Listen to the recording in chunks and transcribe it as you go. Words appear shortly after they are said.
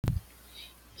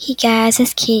Hey guys,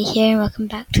 it's Kate here and welcome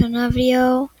back to another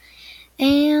video.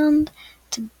 And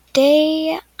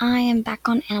today I am back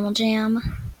on Animal Jam.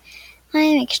 I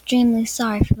am extremely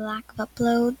sorry for the lack of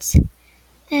uploads.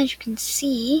 As you can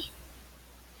see,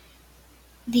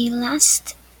 the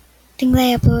last thing that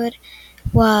I uploaded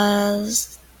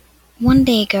was 1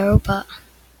 day ago, but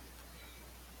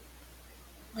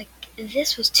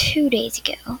this was 2 days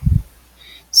ago.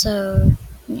 So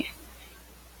yeah.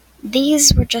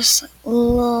 These were just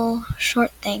little short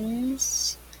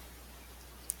things.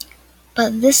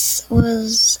 But this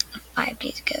was 5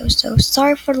 days ago, so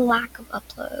sorry for the lack of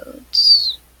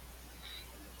uploads.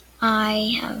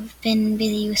 I have been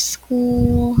busy with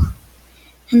school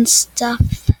and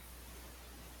stuff,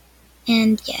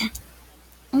 and yeah.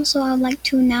 Also, I would like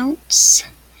to announce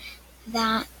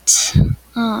that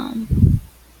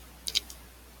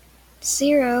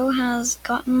Zero has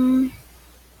gotten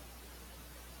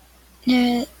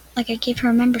I gave her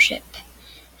a membership,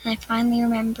 and I finally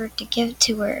remembered to give it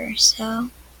to her, so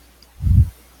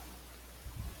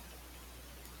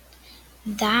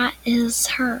that is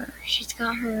her. She's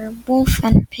got her wolf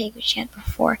and her pig, which she had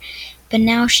before, but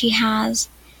now she has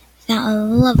that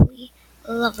lovely,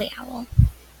 lovely owl.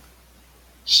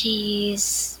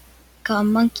 She's got a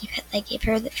monkey pet that I gave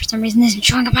her that for some reason isn't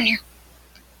showing up on here.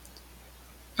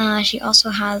 She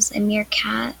also has a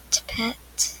meerkat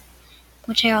pet,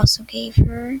 which I also gave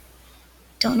her.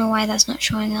 Don't know why that's not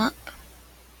showing up.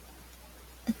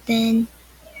 But then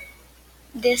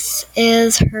this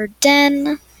is her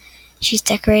den. She's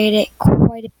decorated it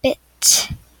quite a bit.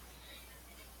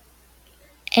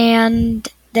 And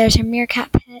there's her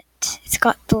meerkat pet. It's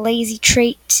got the lazy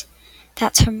trait.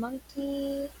 That's her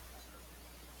monkey.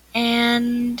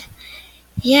 And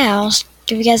yeah, I'll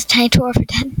give you guys a tiny tour of her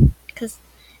den, because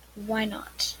why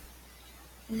not?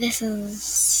 This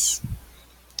is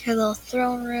her little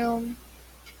throne room.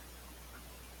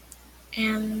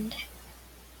 And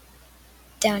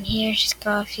down here she's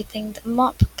got a few things to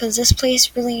mop, because this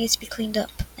place really needs to be cleaned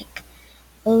up.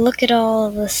 Look at all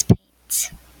of this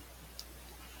paint.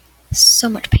 So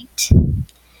much paint.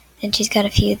 Then she's got a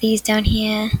few of these down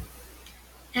here.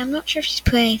 And I'm not sure if she's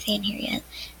put anything in here yet.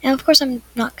 And of course I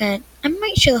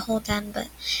might show the whole den, but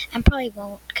I probably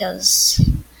won't, because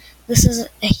this is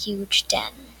a huge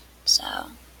den.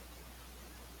 So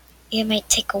it might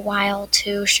take a while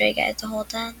to show you guys the whole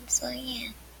den, so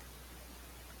yeah.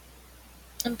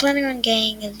 I'm planning on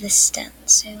getting this den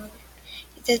soon.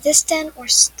 Either this den or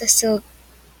the Sir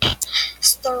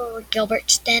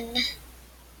Gilbert's den.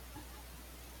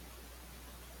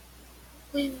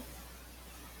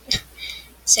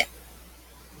 So,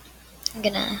 I'm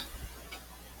gonna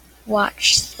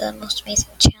watch the most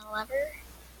amazing channel ever.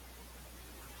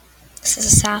 This is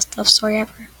the saddest love story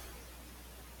ever.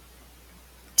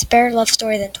 It's a better love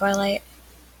story than Twilight.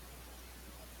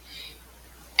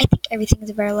 I think everything is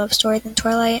a better love story than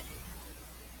Twilight.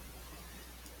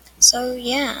 So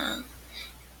yeah,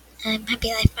 I'm happy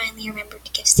that I finally remembered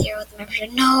to give Zero the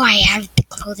membership. No, I have the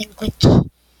clothing glitch. No,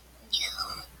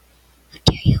 how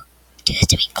dare you do this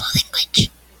to me, clothing glitch.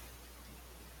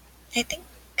 I think,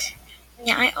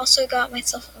 yeah, I also got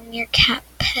myself a meerkat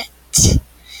pet.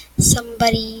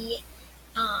 Somebody,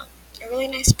 a really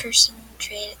nice person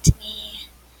traded it to me.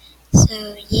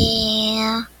 So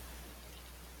yeah.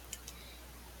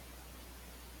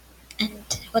 And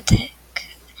what the heck?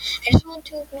 I just want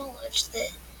to acknowledge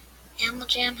that Animal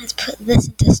Jam has put this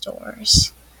into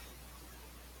stores.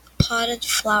 A potted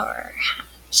flower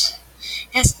hat.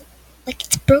 It's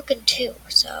broken too,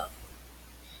 so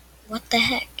what the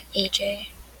heck, AJ?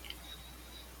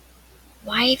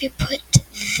 Why have you put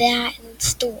that in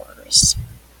stores?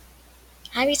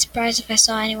 I'd be surprised if I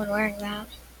saw anyone wearing that.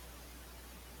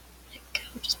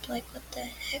 I would just be like, what the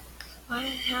heck? Why?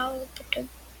 How?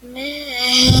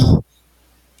 Meh.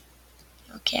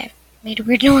 Okay, I made a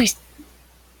weird noise.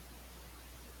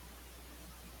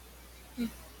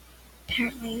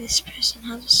 Apparently this person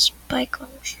has a spike on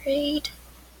trade.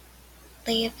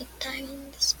 They have a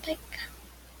diamond spike.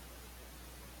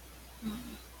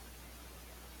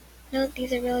 No,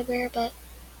 these are really rare, but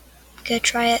I'm gonna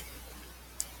try it.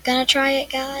 Gonna try it,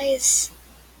 guys.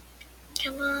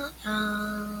 Come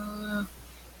on.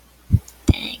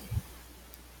 Dang.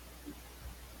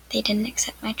 They didn't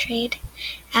accept my trade.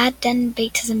 Add den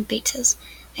betas and betas.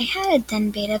 I had a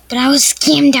den beta, but I was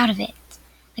scammed out of it.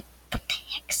 What the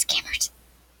heck, scammers?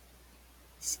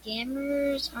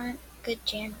 Scammers aren't good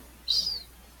jammers.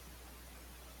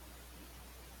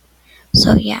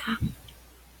 So yeah.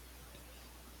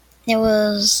 It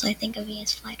was, I think, a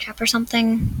Venus flytrap or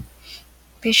something.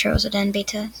 Pretty sure it was a den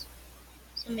beta.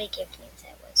 Somebody gave me and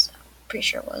said it was, so pretty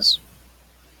sure it was.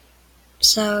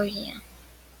 So, yeah.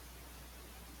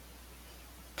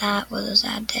 That was a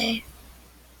sad day.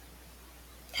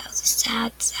 That was a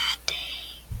sad, sad day.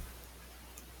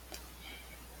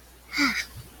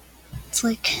 It's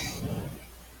like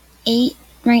 8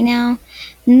 right now.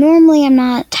 Normally I'm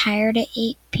not tired at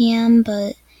 8 p.m.,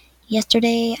 but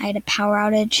yesterday I had a power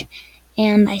outage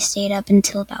and I stayed up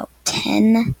until about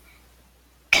 10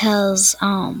 because,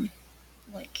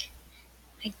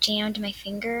 I jammed my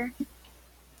finger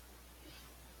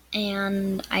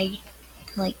and I,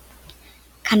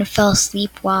 kind of fell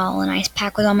asleep while an ice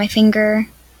pack was on my finger.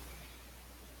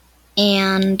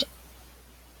 And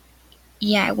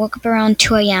yeah, I woke up around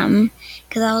 2 a.m.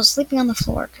 because I was sleeping on the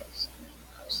floor because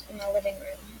I was in my living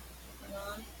room with my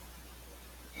mom.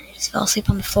 And I just fell asleep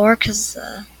on the floor because,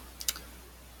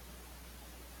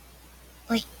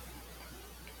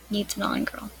 needs an on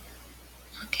girl.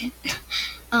 Okay.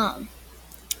 Because,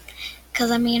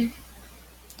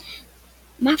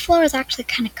 my floor is actually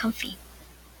kind of comfy.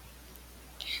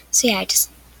 So yeah, I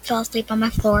just fell asleep on my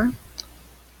floor.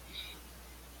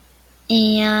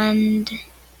 And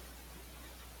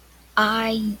what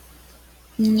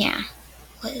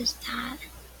is that?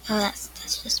 Oh,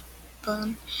 that's just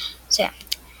boom. So yeah,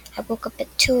 I woke up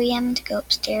at 2 a.m. to go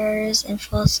upstairs and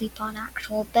fall asleep on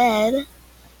actual bed.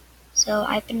 So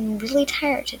I've been really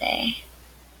tired today.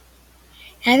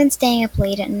 And I've been staying up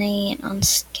late at night on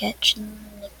sketch and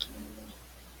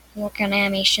working on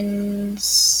animations.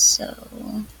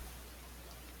 So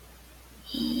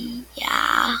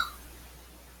yeah.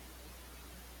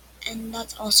 And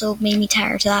that's also made me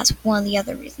tired. So that's one of the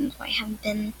other reasons why I haven't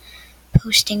been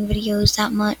posting videos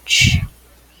that much.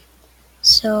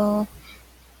 So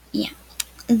yeah,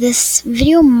 this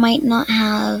video might not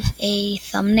have a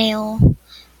thumbnail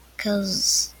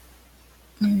because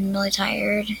I'm really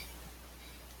tired,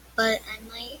 but I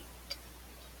might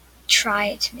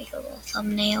try to make a little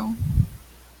thumbnail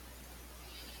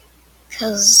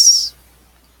because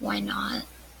why not?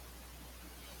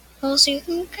 Also, you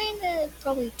can kind of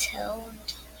probably tell in the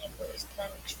tone of my voice that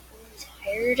I'm extremely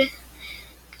tired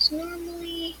because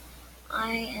normally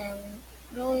I am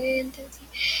really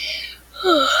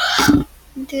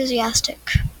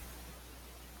enthusiastic.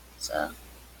 So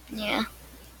yeah,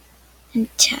 I'm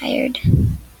tired.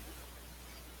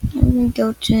 I'm gonna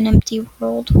go to an empty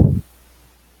world.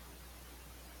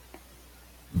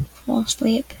 Fall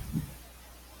asleep.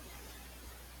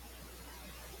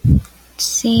 It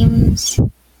seems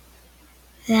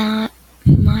that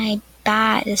my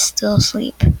bat is still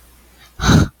asleep.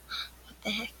 What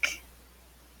the heck?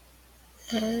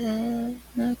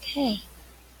 Okay.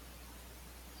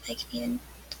 I can even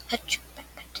touch your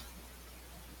bat.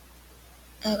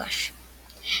 Oh gosh.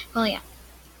 Well, yeah.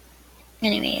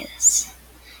 Anyways,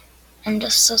 I'm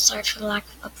just so sorry for the lack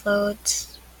of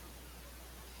uploads.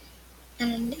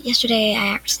 And yesterday I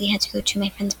actually had to go to my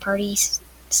friend's party,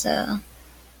 so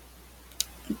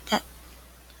that.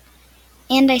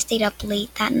 And I stayed up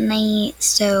late that night,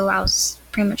 so I was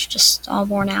pretty much just all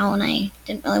worn out and I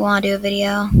didn't really want to do a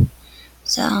video.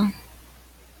 So,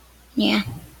 yeah.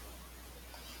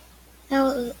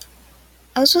 I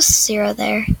was with Sarah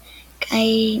there.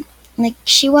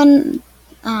 She won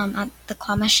at the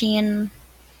claw machine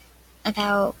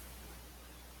about,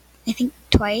 I think,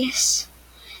 twice.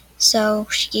 So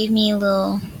she gave me a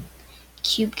little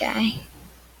cube guy.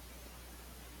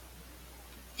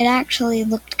 It actually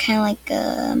looked kind of like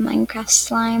a Minecraft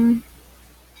slime.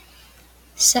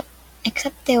 Except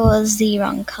there was the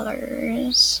wrong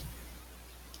colors.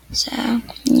 So,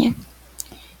 yeah.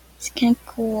 It's kind of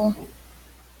cool.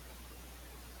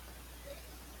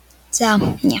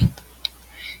 So, yeah.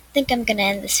 I think I'm gonna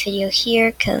end this video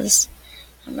here because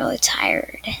I'm really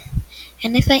tired.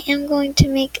 And if I am going to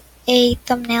make a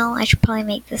thumbnail, I should probably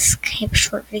make this kind of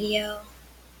short video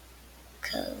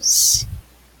because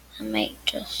I might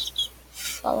just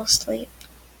fall asleep.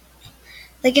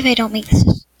 Like if I don't make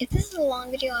this, if this is a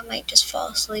long video, I might just fall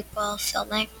asleep while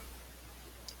filming.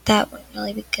 That wouldn't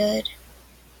really be good.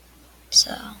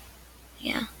 So,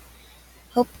 yeah.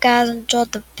 Hope you guys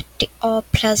enjoyed the video.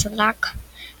 Please like,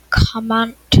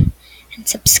 comment, and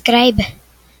subscribe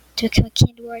to become a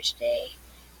Candy Warrior today.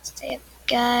 Stay up,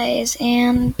 guys,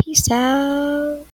 and peace out.